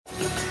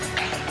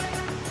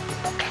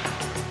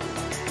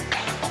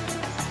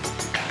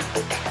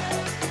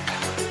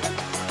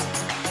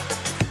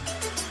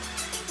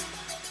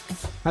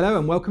Hello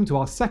and welcome to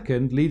our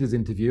second Leaders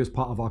Interview as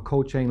part of our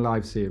Cold Chain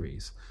Live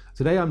series.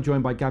 Today I'm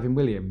joined by Gavin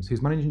Williams,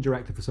 who's Managing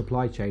Director for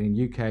Supply Chain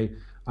in UK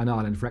and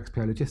Ireland for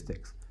XPO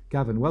Logistics.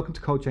 Gavin, welcome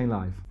to Cold Chain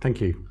Live. Thank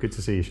you. Good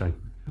to see you, Shane.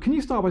 Can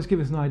you start by just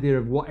giving us an idea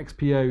of what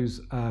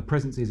XPO's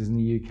presence is in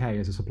the UK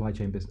as a supply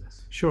chain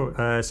business? Sure.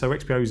 So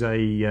XPO is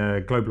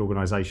a global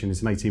organisation.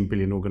 It's an 18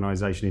 billion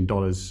organisation in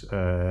dollars.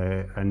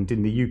 And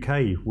in the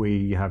UK,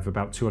 we have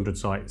about 200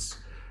 sites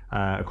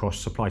across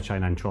supply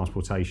chain and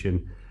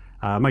transportation.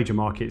 Major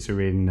markets are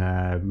in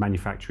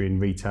manufacturing,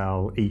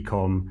 retail,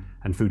 e-com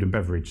and food and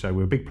beverage. So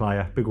we're a big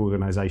player, big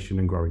organisation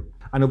and growing.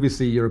 And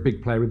obviously you're a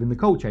big player within the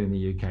cold chain in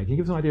the UK. Can you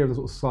give us an idea of the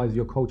sort of size of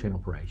your cold chain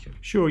operation?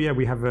 Sure, yeah,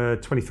 we have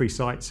 23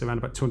 sites, around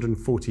about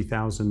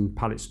 240,000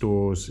 pallet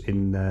stores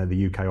in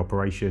the UK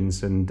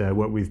operations, and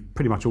work with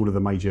pretty much all of the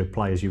major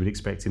players you would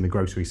expect in the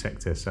grocery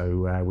sector.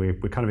 So we're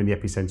kind of in the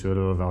epicenter of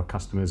a lot of our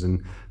customers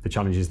and the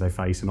challenges they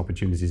face and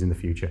opportunities in the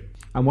future.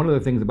 And one of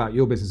the things about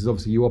your business is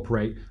obviously you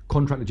operate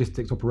contract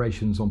logistics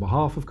operations on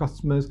behalf of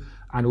customers,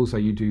 and also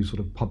you do sort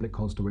of public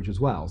cold storage as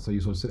well. So you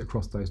sort of sit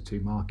across those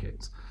two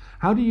markets.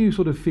 How do you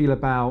sort of feel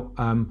about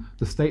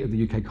the state of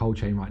the UK cold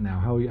chain right now?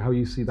 How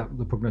you see that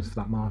the prognosis for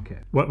that market?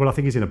 Well, I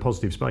think it's in a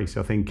positive space.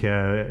 I think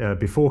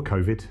before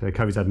COVID,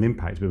 COVID's had an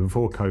impact, but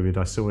before COVID,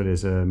 I saw it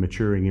as a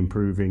maturing,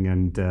 improving,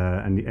 and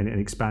an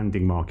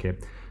expanding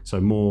market. So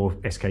more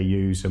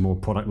SKUs, so more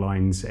product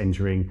lines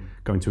entering,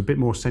 going to a bit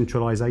more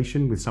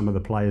centralisation with some of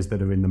the players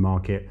that are in the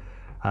market.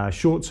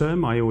 Short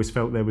term, I always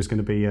felt there was going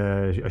to be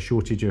a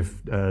shortage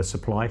of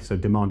supply, so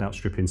demand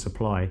outstripping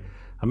supply.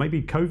 And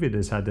maybe COVID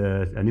has had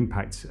an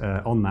impact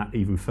on that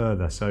even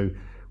further. So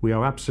we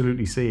are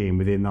absolutely seeing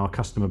within our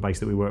customer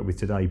base that we work with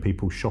today,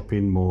 people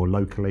shopping more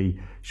locally,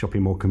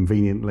 shopping more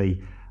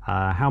conveniently.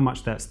 How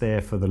much that's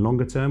there for the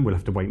longer term, we'll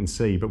have to wait and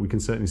see, but we can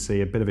certainly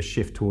see a bit of a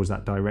shift towards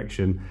that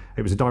direction.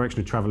 It was a direction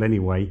of travel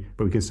anyway,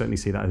 but we can certainly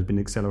see that has been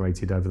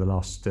accelerated over the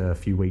last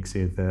few weeks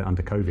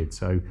under COVID.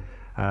 So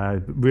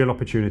real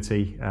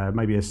opportunity,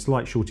 maybe a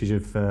slight shortage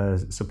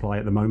of supply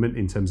at the moment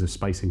in terms of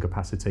space and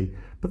capacity,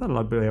 but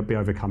that'll be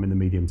overcome in the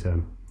medium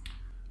term.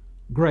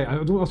 Great. I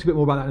will ask you a bit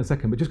more about that in a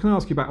second, but just can I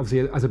ask you about,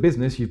 obviously, as a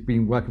business, you've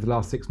been working for the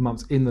last 6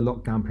 months in the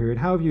lockdown period.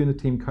 How have you and the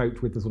team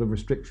coped with the sort of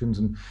restrictions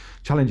and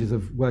challenges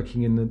of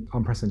working in an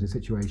unprecedented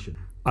situation?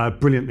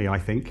 Brilliantly, I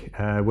think.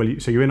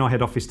 So you're in our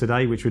head office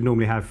today, which would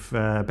normally have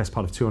best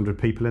part of 200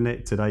 people in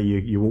it. Today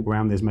you walk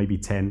around, there's maybe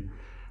 10.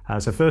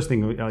 So first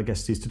thing, I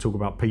guess, is to talk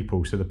about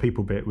people. So the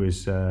people bit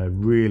was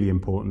really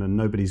important, and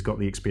nobody's got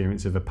the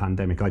experience of a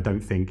pandemic, I don't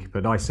think,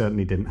 but I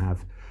certainly didn't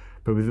have.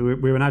 But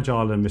we're an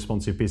agile and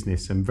responsive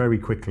business, and very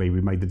quickly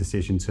we made the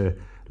decision to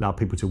allow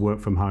people to work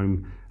from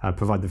home,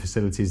 provide the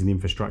facilities and the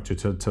infrastructure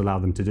to allow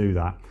them to do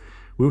that.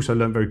 We also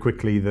learned very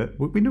quickly that,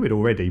 we knew it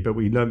already, but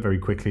we learned very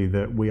quickly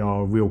that we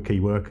are real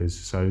key workers.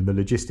 So the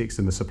logistics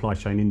and the supply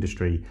chain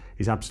industry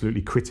is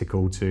absolutely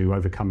critical to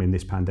overcoming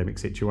this pandemic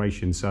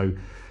situation. So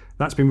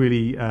that's been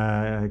really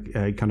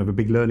kind of a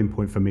big learning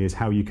point for me, is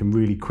how you can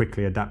really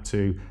quickly adapt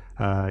to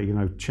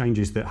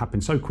changes that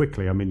happen so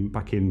quickly. I mean,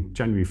 back in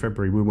January,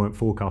 February, we weren't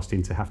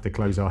forecasting to have to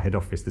close our head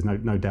office. There's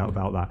no doubt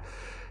about that.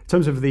 In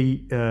terms of the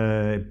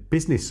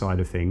business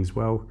side of things,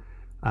 well,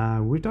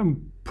 we've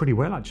done pretty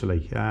well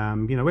actually.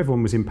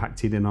 Everyone was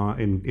impacted in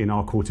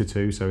our quarter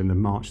two, so in the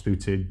March through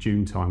to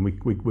June time.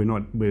 We're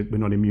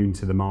not immune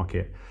to the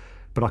market,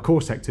 but our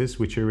core sectors,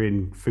 which are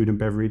in food and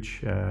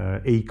beverage,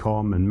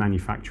 e-com, and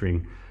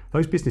manufacturing,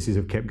 those businesses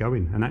have kept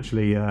going, and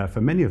actually for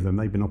many of them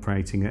they've been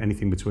operating at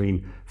anything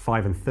between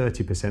 5 and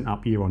 30%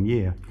 up year on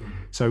year.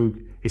 So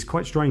it's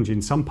quite strange.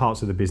 In some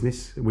parts of the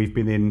business we've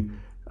been in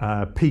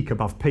peak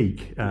above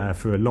peak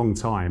for a long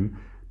time,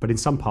 but in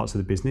some parts of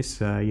the business,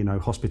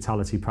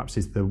 hospitality perhaps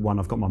is the one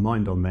I've got my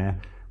mind on there.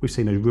 We've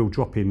seen a real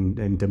drop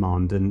in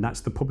demand, and that's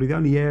probably the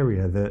only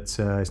area that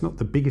it's not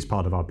the biggest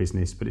part of our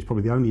business, but it's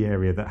probably the only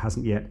area that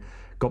hasn't yet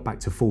got back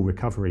to full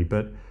recovery.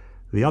 But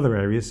the other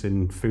areas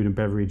in food and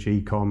beverage,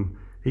 e-com,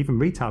 even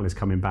retail is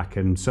coming back,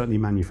 and certainly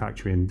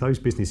manufacturing. Those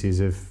businesses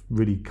have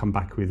really come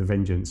back with a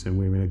vengeance, and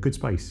we're in a good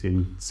space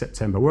in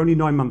September. We're only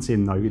 9 months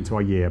in, though, into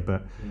our year,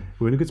 but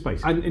we're in a good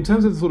space. And in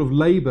terms of the sort of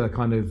labour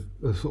kind of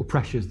sort of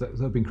pressures that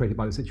have been created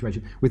by the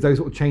situation, with those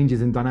sort of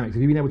changes in dynamics,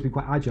 have you been able to be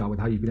quite agile with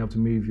how you've been able to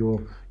move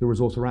your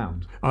resource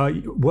around?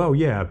 Well,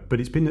 yeah, but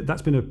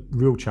that's been a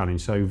real challenge.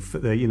 So,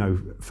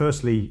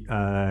 firstly,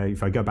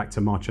 if I go back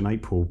to March and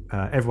April,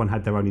 everyone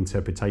had their own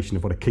interpretation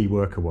of what a key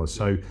worker was.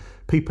 So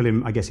people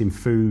in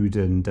food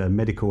and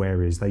medical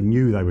areas, they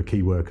knew they were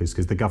key workers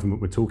because the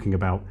government were talking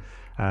about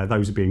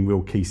those being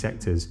real key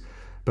sectors.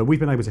 But we've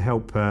been able to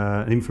help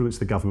and influence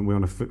the government. We're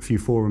on a few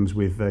forums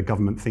with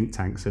government think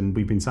tanks, and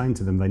we've been saying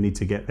to them they need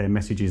to get their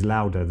messages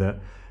louder,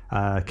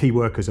 that key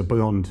workers are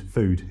beyond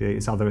food.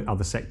 It's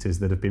other sectors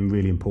that have been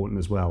really important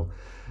as well.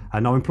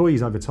 And our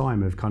employees over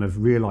time have kind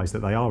of realised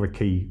that they are a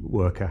key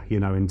worker,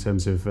 in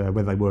terms of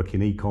whether they work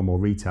in e-com or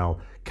retail.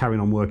 Carrying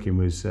on working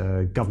was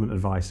government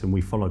advice, and we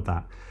followed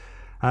that.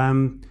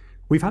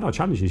 We've had our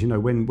challenges,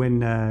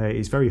 when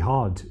it's very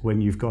hard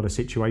when you've got a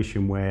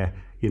situation where,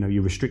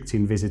 you're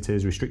restricting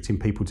visitors, restricting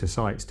people to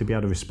sites, to be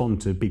able to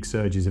respond to big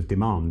surges of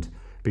demand.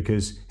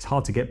 because it's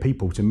hard to get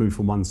people to move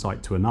from one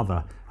site to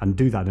another and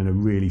do that in a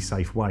really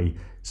safe way.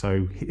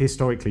 So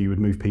historically, you would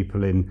move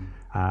people in,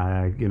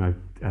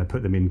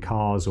 put them in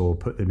cars or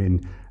put them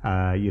in,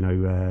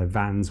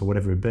 vans or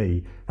whatever it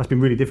be. That's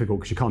been really difficult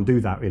because you can't do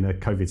that in a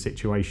COVID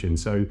situation.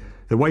 So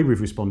the way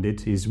we've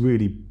responded is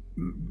really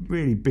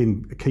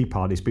been a key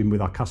part. It's been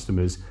with our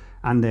customers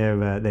and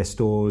their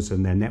stores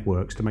and their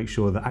networks to make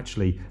sure that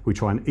actually we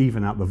try and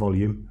even out the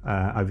volume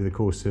over the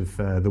course of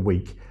the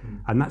week.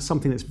 And that's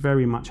something that's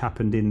very much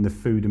happened in the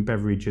food and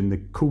beverage and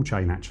the cool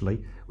chain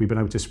actually. We've been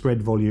able to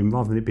spread volume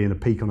rather than it being a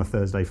peak on a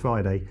Thursday,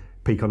 Friday,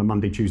 peak on a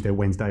Monday, Tuesday,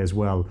 Wednesday as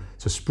well.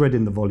 So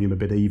spreading the volume a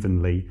bit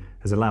evenly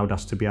has allowed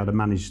us to be able to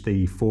manage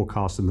the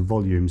forecast and the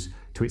volumes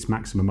to its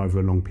maximum over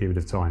a long period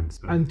of time.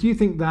 So. And do you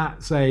think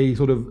that's a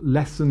sort of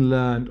lesson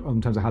learned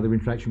in terms of how the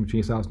interaction between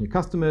yourselves and your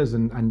customers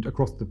and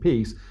across the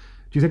piece?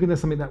 Do you think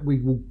there's something that we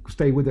will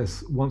stay with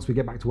us once we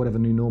get back to whatever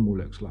new normal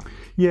looks like?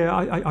 Yeah,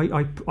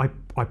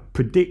 I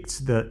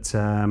predict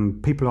that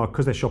people are,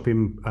 because they're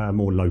shopping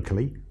more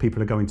locally,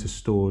 people are going to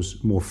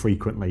stores more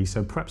frequently.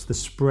 So perhaps the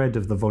spread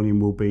of the volume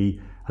will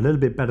be a little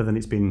bit better than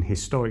it's been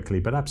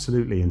historically. But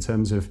absolutely, in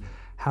terms of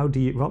how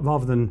do you,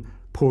 rather than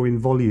pouring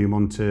volume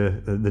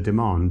onto the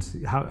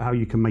demand, how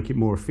you can make it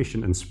more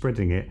efficient and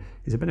spreading it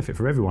is a benefit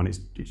for everyone.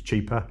 It's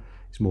cheaper,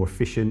 it's more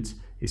efficient,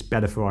 it's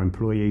better for our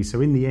employees. So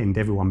in the end,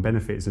 everyone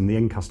benefits and the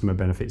end customer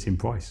benefits in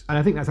price. And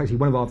I think that's actually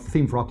one of our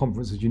theme for our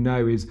conference, as you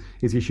know, is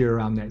the issue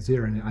around net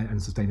zero and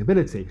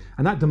sustainability.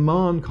 And that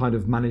demand kind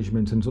of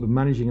management and sort of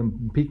managing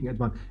and peaking at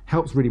demand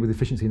helps really with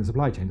efficiency in the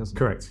supply chain, doesn't it?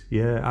 Correct.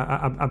 Yeah,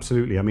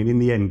 absolutely. I mean, in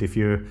the end, if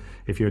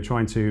you're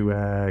trying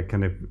to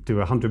kind of do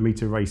a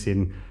 100-meter race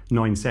in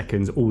 9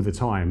 seconds all the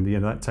time,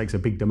 that takes a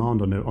big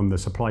demand on the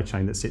supply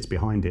chain that sits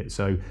behind it.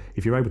 So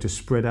if you're able to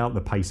spread out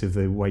the pace of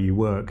the way you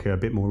work a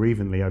bit more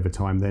evenly over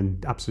time, then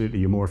absolutely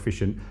you're more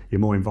efficient, you're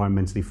more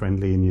environmentally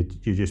friendly, and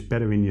you're just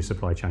better in your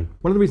supply chain.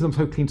 One of the reasons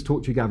I'm so keen to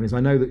talk to you, Gavin, is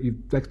I know that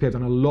XPO have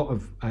done a lot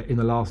of in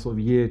the last sort of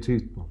year,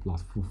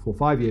 last 4 or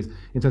 5 years,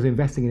 in terms of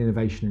investing in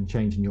innovation and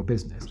change in your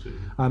business.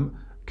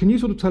 Can you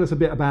sort of tell us a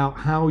bit about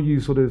how you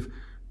sort of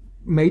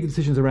made the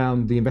decisions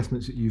around the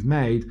investments that you've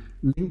made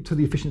linked to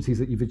the efficiencies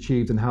that you've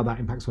achieved and how that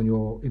impacts on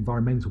your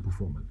environmental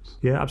performance?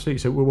 Yeah, absolutely.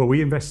 So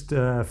we invest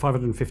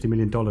 $550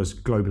 million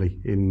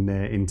globally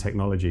in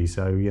technology.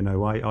 So,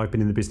 I've been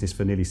in the business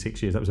for nearly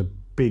 6 years. That was a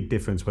big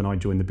difference when I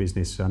joined the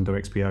business under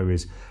XPO,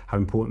 is how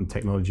important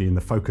technology and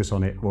the focus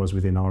on it was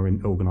within our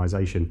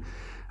organisation.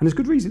 And there's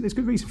good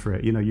reason for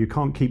it. You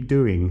can't keep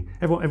doing,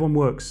 everyone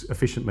works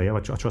efficiently. I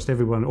trust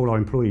everyone, all our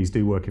employees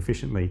do work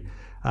efficiently,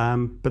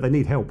 but they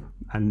need help.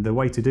 And the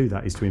way to do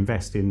that is to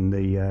invest in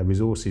the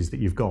resources that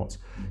you've got.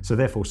 So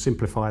therefore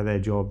simplify their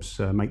jobs,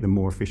 make them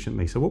more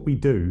efficiently. So what we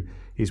do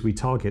is we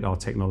target our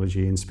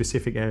technology in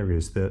specific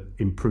areas that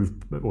improve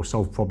or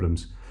solve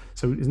problems.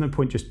 So there's no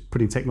point just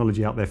putting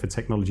technology out there for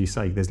technology's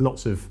sake. There's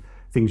lots of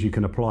things you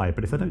can apply,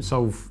 but if they don't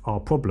solve our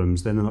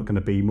problems, then they're not going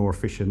to be more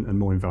efficient and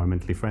more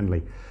environmentally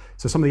friendly.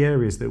 So some of the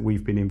areas that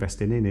we've been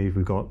investing in is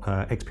we've got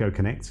XPO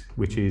Connect,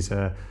 which is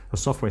a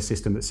software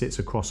system that sits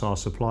across our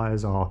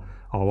suppliers, our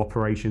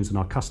operations and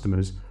our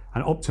customers,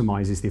 and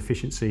optimizes the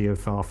efficiency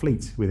of our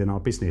fleet within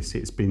our business.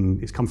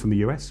 It's come from the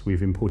US.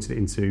 We've imported it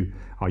into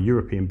our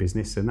European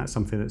business, and that's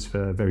something that's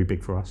very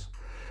big for us.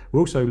 We're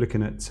also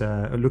looking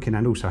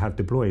and also have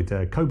deployed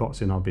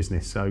cobots in our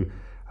business. So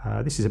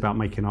this is about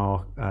making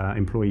our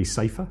employees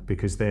safer,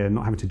 because they're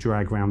not having to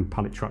drag around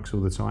pallet trucks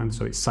all the time.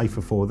 So it's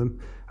safer for them.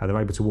 They're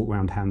able to walk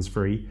around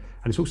hands-free.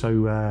 And it's also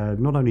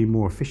not only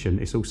more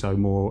efficient, it's also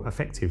more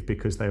effective,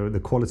 because the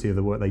quality of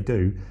the work they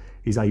do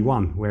is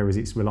A1, whereas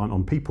it's reliant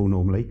on people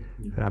normally.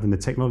 Having the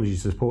technology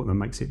to support them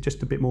makes it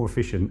just a bit more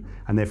efficient,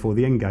 and therefore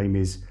the end game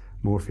is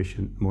more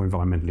efficient, more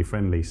environmentally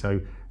friendly. So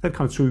they're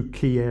kind of two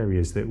key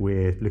areas that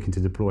we're looking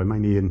to deploy,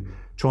 mainly in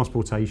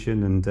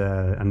transportation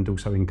and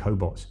also in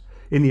cobots.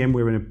 In the end,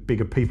 we're in a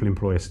bigger people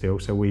employer still,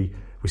 so we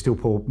still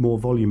pour more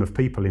volume of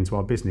people into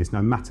our business,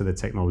 no matter the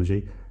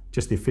technology.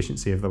 Just the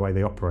efficiency of the way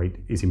they operate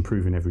is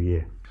improving every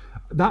year.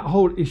 That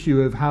whole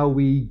issue of how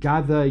we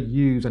gather,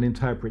 use and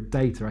interpret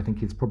data, I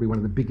think is probably one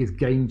of the biggest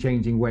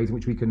game-changing ways in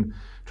which we can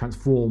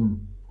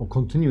transform or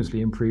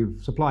continuously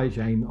improve supply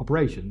chain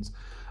operations.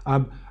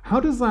 How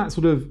does that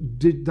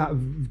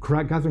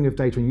that gathering of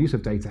data and use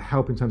of data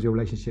help in terms of your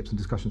relationships and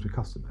discussions with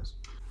customers?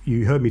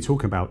 You heard me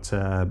talk about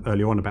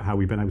earlier on about how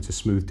we've been able to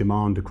smooth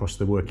demand across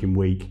the working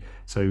week.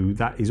 So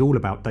that is all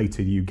about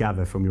data you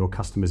gather from your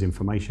customers'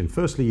 information.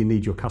 Firstly, you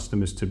need your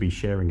customers to be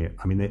sharing it.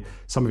 I mean,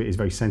 some of it is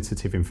very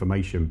sensitive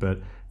information, but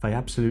they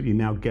absolutely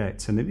now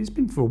get, and it's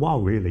been for a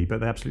while really, but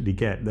they absolutely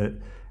get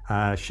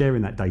that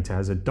sharing that data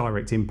has a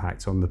direct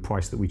impact on the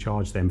price that we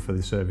charge them for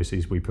the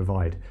services we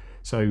provide.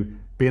 So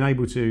being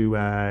able to,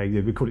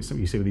 we call it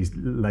something you see with these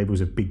labels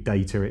of big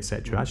data,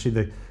 etc.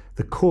 Actually,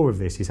 the core of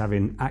this is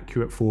having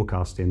accurate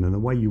forecasting, and the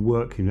way you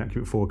work in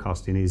accurate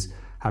forecasting is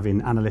having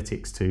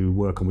analytics to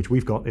work on, which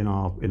we've got in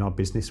our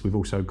business. We've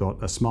also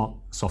got a smart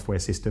software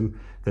system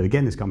that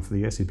again has come from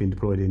the US, has been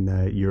deployed in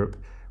Europe,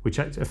 which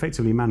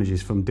effectively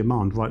manages from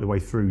demand right the way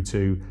through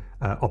to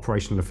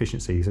operational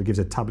efficiency. So it gives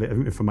a tablet of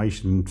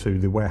information to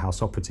the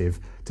warehouse operative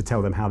to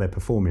tell them how they're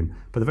performing.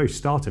 But the very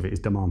start of it is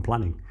demand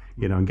planning,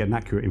 and getting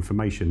accurate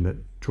information that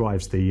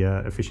drives the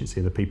efficiency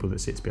of the people that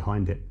sits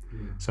behind it.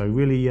 So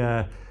really,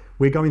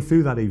 we're going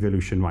through that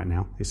evolution right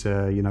now. It's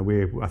I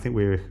think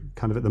we're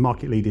kind of at the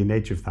market leading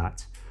edge of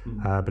that.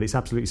 But it's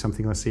absolutely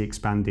something I see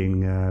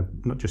expanding,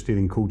 not just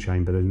within Cool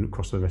Chain, but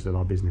across the rest of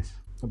our business.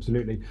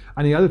 Absolutely.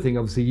 And the other thing,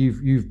 obviously,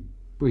 you've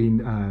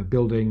been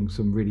building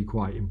some really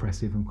quite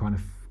impressive and kind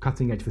of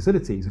cutting edge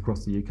facilities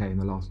across the UK in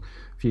the last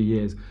few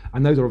years.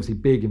 And those are obviously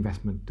big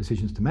investment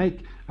decisions to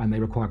make, and they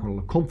require quite a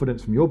lot of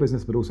confidence from your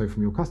business, but also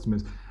from your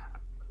customers.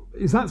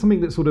 Is that something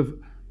that's sort of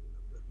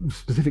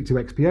specific to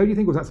XPO, do you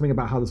think, or is that something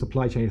about how the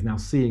supply chain is now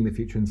seeing the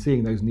future and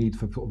seeing those needs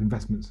for sort of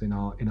investments in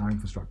our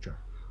infrastructure?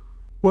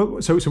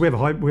 Well, so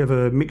we have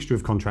a mixture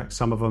of contracts.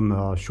 Some of them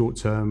are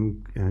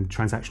short-term and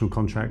transactional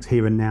contracts.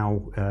 Here and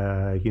now,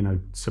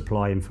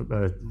 supply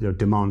and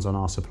demands on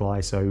our supply.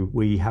 So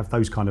we have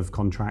those kind of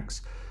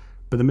contracts.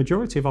 But the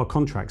majority of our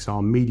contracts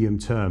are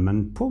medium-term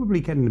and probably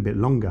getting a bit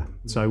longer.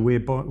 So we're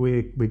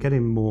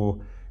getting more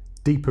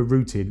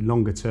deeper-rooted,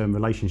 longer-term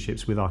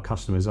relationships with our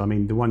customers. I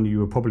mean, the one you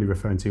were probably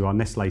referring to, our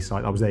Nestlé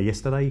site. I was there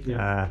yesterday.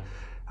 Yeah.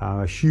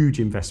 A huge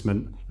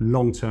investment,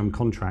 long-term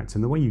contract,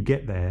 and the way you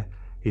get there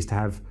is to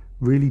have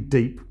really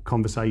deep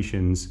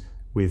conversations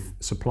with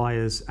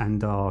suppliers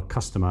and our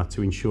customer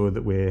to ensure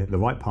that we're the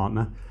right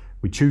partner.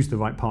 We choose the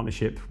right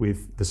partnership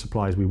with the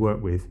suppliers we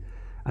work with,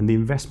 and the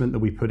investment that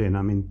we put in,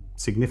 I mean,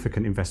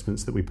 significant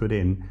investments that we put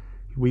in,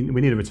 we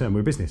need a return. We're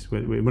a business.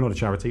 We're not a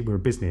charity, we're a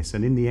business.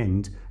 And in the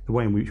end, the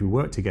way in which we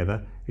work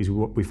together is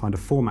we find a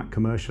format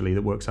commercially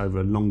that works over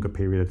a longer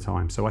period of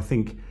time. So I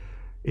think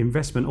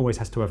investment always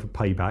has to have a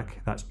payback.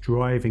 That's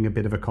driving a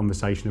bit of a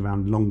conversation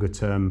around longer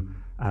term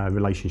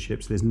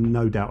relationships. There's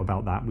no doubt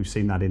about that. We've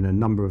seen that in a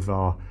number of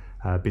our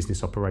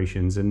business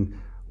operations. And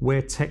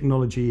where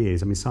technology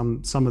is, I mean,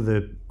 some of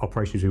the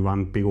operations we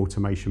run, big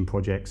automation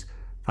projects,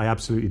 they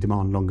absolutely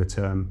demand longer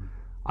term.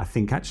 I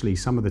think actually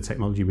some of the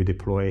technology we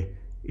deploy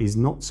is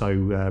not so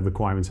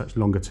requiring such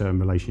longer term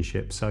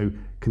relationships, so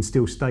can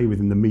still stay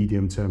within the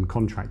medium term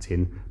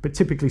contracting. But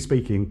typically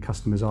speaking,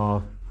 customers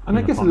are. And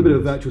I guess there's a bit of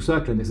a virtual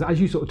circle in this. As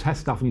you sort of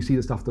test stuff and you see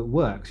the stuff that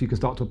works, you can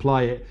start to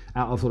apply it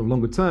out of sort of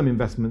longer term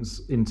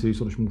investments into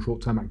sort of more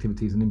short term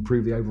activities and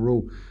improve the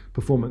overall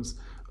performance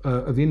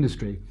of the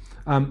industry.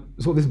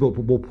 So this is a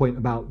more point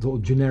about sort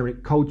of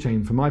generic cold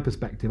chain from my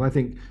perspective. I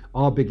think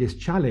our biggest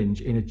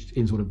challenge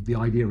in sort of the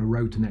idea of a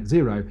road to net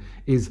zero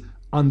is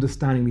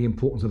understanding the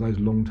importance of those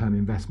long-term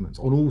investments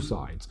on all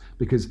sides,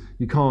 because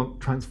you can't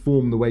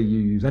transform the way you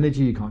use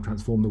energy, you can't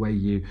transform the way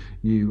you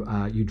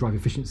drive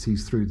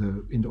efficiencies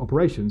into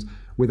operations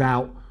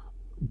without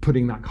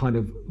putting that kind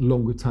of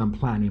longer-term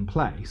plan in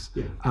place.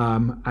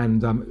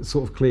 Yeah.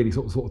 Sort of clearly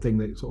sort of thing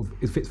that sort of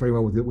it fits very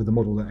well with the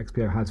model that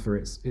XPO has for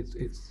its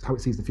how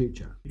it sees the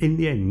future. In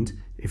the end,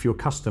 if your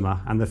customer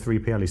and the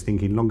 3PL is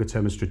thinking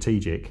longer-term and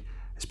strategic,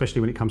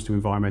 especially when it comes to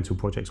environmental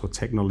projects or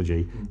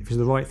technology, if it's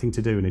the right thing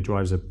to do and it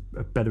drives a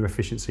better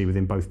efficiency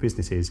within both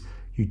businesses,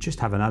 you just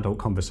have an adult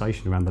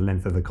conversation around the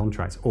length of the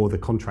contract or the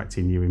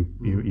contracting you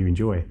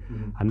enjoy.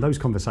 And those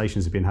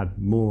conversations have been had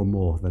more and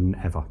more than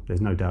ever.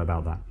 There's no doubt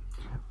about that.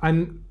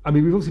 And I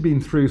mean, we've obviously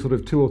been through sort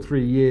of 2 or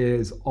 3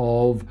 years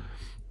of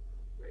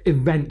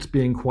events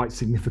being quite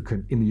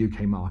significant in the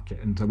UK market,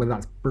 and so whether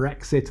that's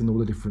Brexit and all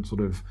the different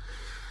sort of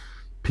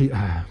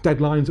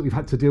deadlines that we've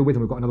had to deal with,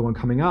 and we've got another one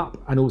coming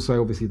up, and also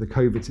obviously the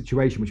COVID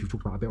situation, which we've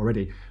talked about a bit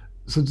already.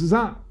 So does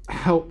that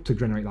help to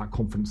generate that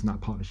confidence and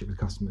that partnership with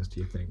customers, do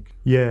you think?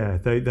 Yeah,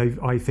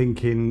 I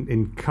think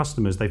in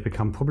customers, they've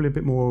become probably a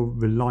bit more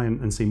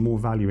reliant and see more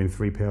value in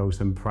 3PLs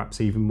than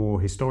perhaps even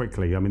more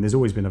historically. I mean, there's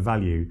always been a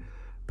value,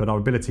 but our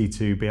ability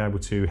to be able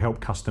to help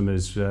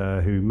customers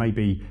who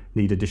maybe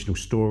need additional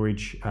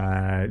storage,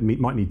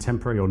 might need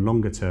temporary or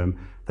longer term,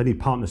 they need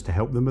partners to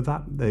help them with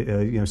that.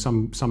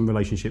 Some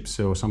relationships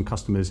or some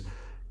customers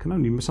can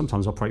only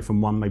sometimes operate from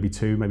 1, maybe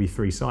 2, maybe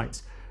 3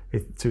 sites.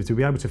 To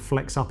be able to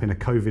flex up in a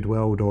COVID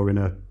world or in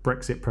a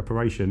Brexit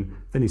preparation,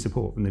 they need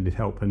support and they need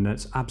help, and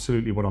that's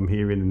absolutely what I'm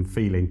hearing and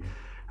feeling.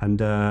 And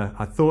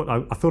I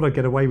thought I'd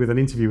get away with an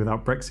interview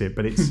without Brexit,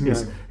 but it's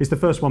the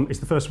first one. It's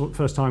the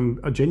first time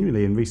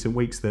genuinely in recent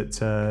weeks that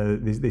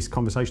this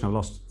conversation over the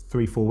last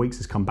 3-4 weeks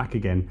has come back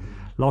again.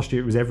 Last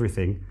year it was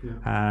everything,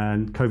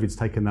 and COVID's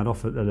taken that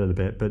off a little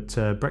bit. But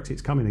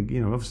Brexit's coming,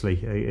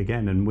 obviously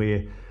again, and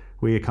we're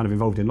kind of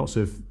involved in lots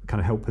of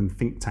kind of help and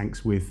think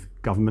tanks with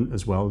government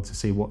as well to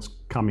see what's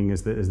coming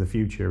as the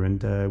future,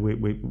 and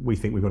we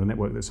think we've got a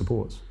network that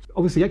supports.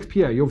 Obviously,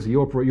 XPO,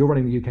 you're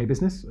running the UK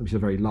business, which is a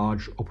very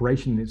large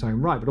operation in its own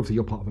right, but obviously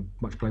you're part of a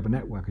much global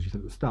network, as you said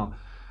at the start.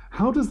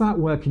 How does that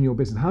work in your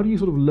business? How do you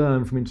sort of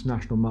learn from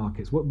international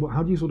markets?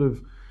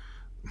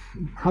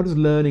 How does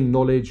learning,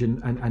 knowledge,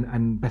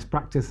 and best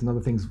practice and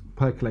other things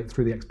percolate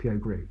through the XPO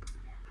group?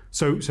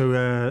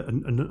 A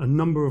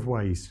number of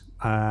ways.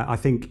 I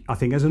think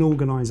as an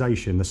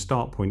organisation, the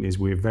start point is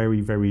we're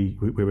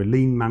a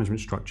lean management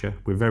structure.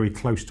 We're very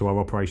close to our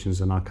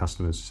operations and our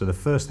customers. So the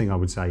first thing I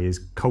would say is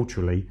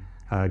culturally,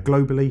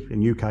 globally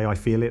in UK, I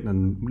feel it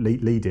and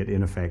lead it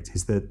in effect,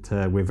 is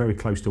that we're very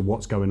close to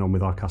what's going on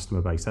with our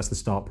customer base. That's the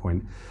start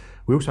point.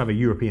 We also have a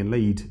European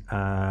lead.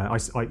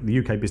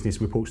 The UK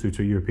business reports through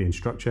to a European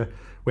structure.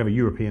 We have a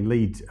European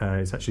lead.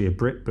 It's actually a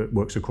Brit, but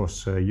works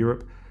across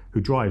Europe, who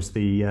drives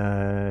the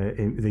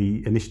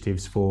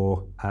initiatives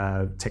for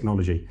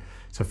technology.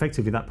 So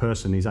effectively that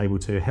person is able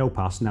to help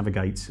us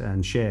navigate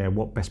and share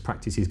what best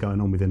practice is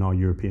going on within our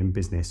European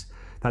business.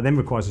 That then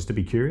requires us to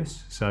be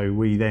curious. So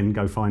we then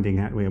go finding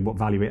out what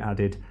value it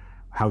added,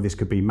 how this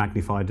could be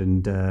magnified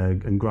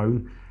and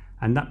grown.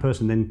 And that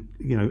person then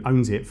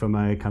owns it from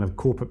a kind of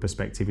corporate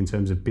perspective in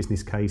terms of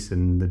business case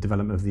and the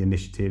development of the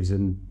initiatives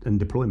and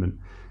deployment.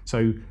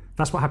 So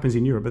that's what happens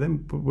in Europe, but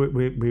then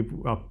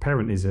our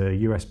parent is a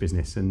US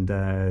business, and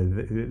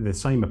the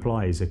same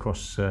applies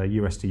across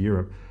US to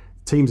Europe.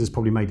 Teams has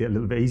probably made it a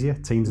little bit easier.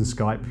 Teams and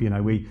Skype,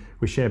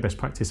 we share best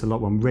practice a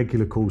lot. We're on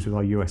regular calls with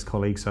our US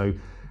colleagues. So,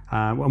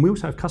 and we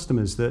also have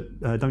customers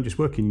that don't just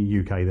work in the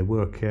UK; they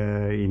work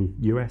in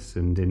US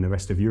and in the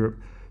rest of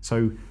Europe.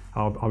 So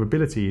our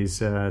ability is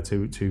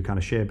to kind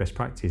of share best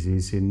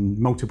practices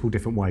in multiple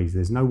different ways.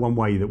 There's no one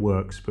way that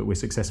works, but we're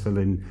successful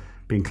in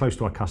being close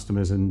to our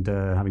customers and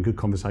having good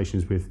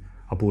conversations with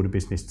our broader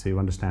business to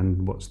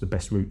understand what's the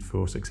best route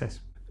for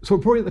success. So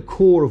probably at the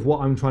core of what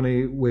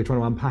we're trying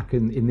to unpack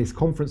in this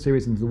conference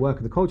series and the work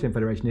of the Cold Chain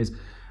Federation is,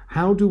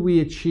 how do we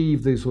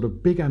achieve those sort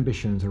of big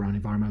ambitions around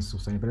environmental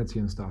sustainability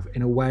and stuff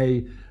in a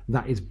way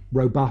that is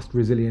robust,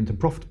 resilient and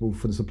profitable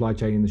for the supply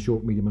chain in the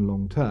short, medium and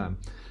long term?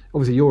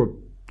 Obviously you're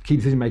a key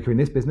decision maker in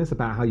this business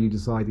about how you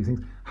decide these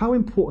things. How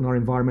important are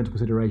environmental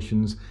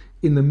considerations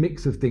in the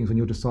mix of things when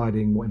you're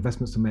deciding what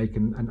investments to make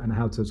and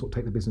how to sort of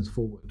take the business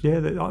forward? Yeah,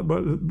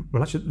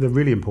 well actually they're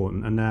really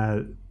important, and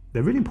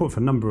they're really important for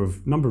a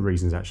number of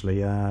reasons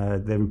actually.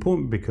 They're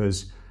important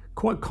because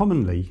quite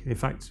commonly, in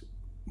fact,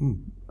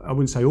 I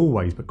wouldn't say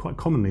always, but quite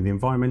commonly the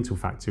environmental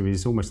factor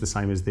is almost the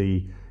same as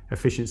the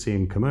efficiency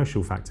and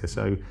commercial factor.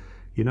 So,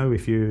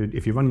 if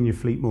you're running your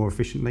fleet more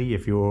efficiently,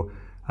 if you're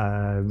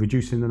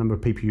reducing the number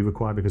of people you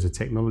require because of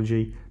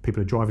technology,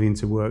 people are driving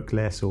into work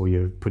less, or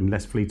you're putting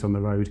less fleet on the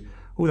road,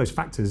 all those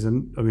factors are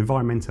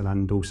environmental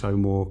and also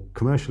more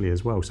commercially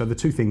as well. So the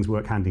two things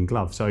work hand in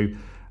glove. So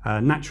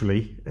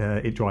naturally,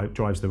 it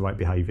drives the right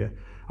behaviour.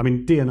 I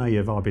mean, DNA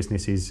of our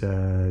business is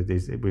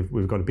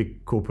we've got a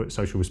big corporate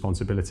social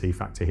responsibility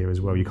factor here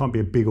as well. You can't be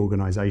a big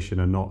organisation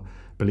and not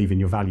believe in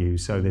your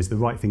values. So there's the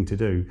right thing to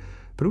do.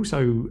 But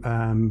also,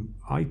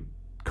 I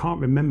can't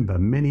remember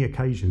many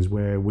occasions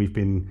where we've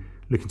been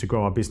looking to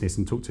grow our business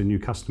and talk to new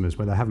customers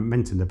where they haven't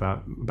mentioned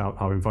about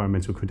our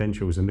environmental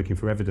credentials and looking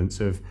for evidence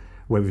of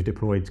where we've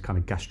deployed kind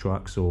of gas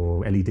trucks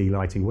or LED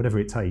lighting, whatever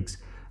it takes,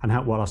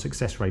 and what our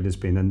success rate has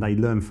been, and they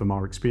learn from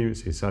our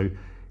experiences. So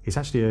it's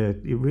actually a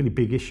really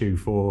big issue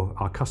for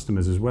our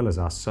customers as well as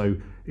us. So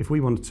if we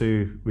want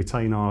to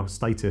retain our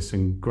status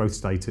and growth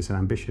status and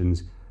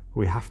ambitions,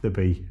 we have to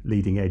be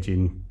leading edge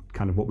in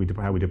kind of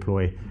how we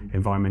deploy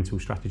environmental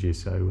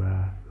strategies. So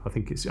I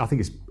think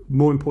it's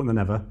more important than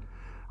ever.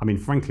 I mean,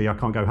 frankly, I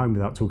can't go home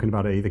without talking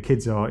about it.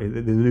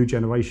 The new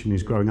generation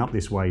is growing up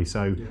this way.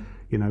 So,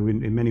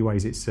 in many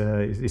ways, it's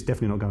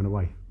definitely not going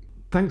away.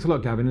 Thanks a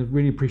lot, Gavin. I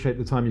really appreciate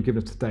the time you've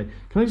given us today.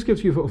 Can I just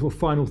give you a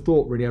final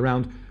thought, really,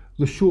 around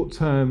the short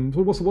term?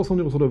 What's on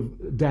your sort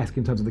of desk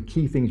in terms of the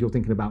key things you're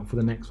thinking about for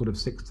the next sort of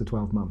 6 to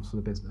 12 months for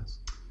the business?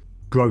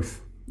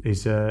 Growth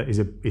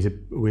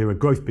we're a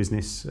growth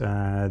business.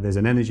 There's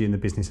an energy in the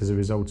business as a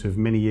result of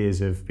many years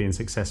of being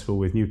successful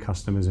with new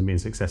customers and being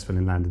successful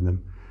in landing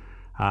them.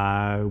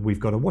 We've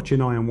got to watch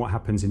an eye on what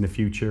happens in the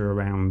future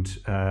around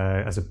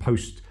as a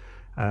post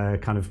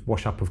kind of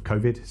wash up of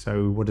COVID.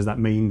 So what does that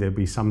mean? There'll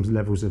be some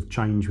levels of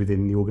change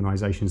within the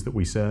organisations that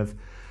we serve.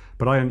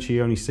 But I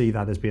actually only see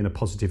that as being a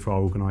positive for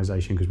our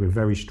organisation because we're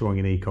very strong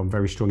in e-com,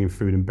 very strong in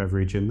food and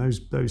beverage, and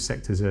those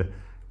sectors are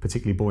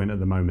particularly buoyant at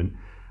the moment.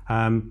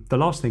 The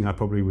last thing I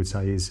probably would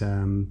say is,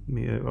 in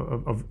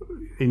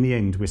the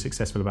end, we're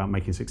successful about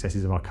making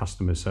successes of our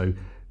customers. So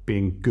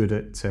being good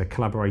at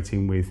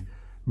collaborating with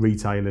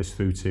retailers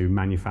through to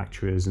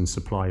manufacturers and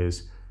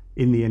suppliers,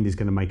 in the end is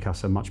going to make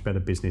us a much better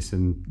business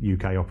and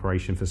UK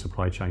operation for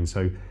supply chain.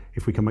 So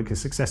if we can make a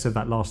success of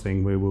that last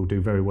thing, we will do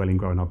very well in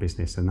growing our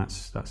business, and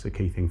that's a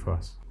key thing for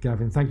us.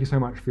 Gavin, thank you so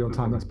much for your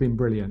time. That's been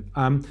brilliant.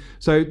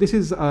 So this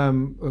is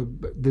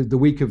the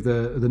week of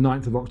the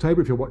 9th of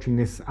October, if you're watching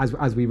this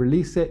as we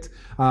release it.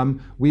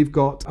 We've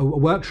got a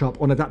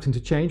workshop on adapting to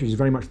change, which is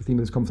very much the theme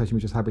of this conversation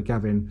we just had with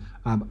Gavin,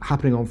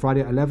 happening on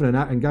Friday at 11.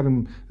 And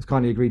Gavin has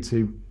kindly agreed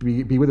to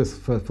be with us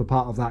for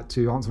part of that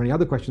to answer any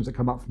other questions that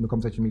come up from the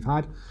conversation we've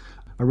had.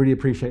 I really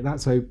appreciate that.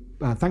 So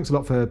thanks a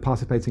lot for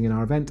participating in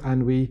our event,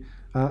 and we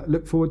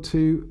look forward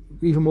to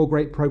even more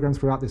great programs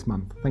throughout this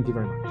month. Thank you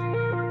very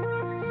much.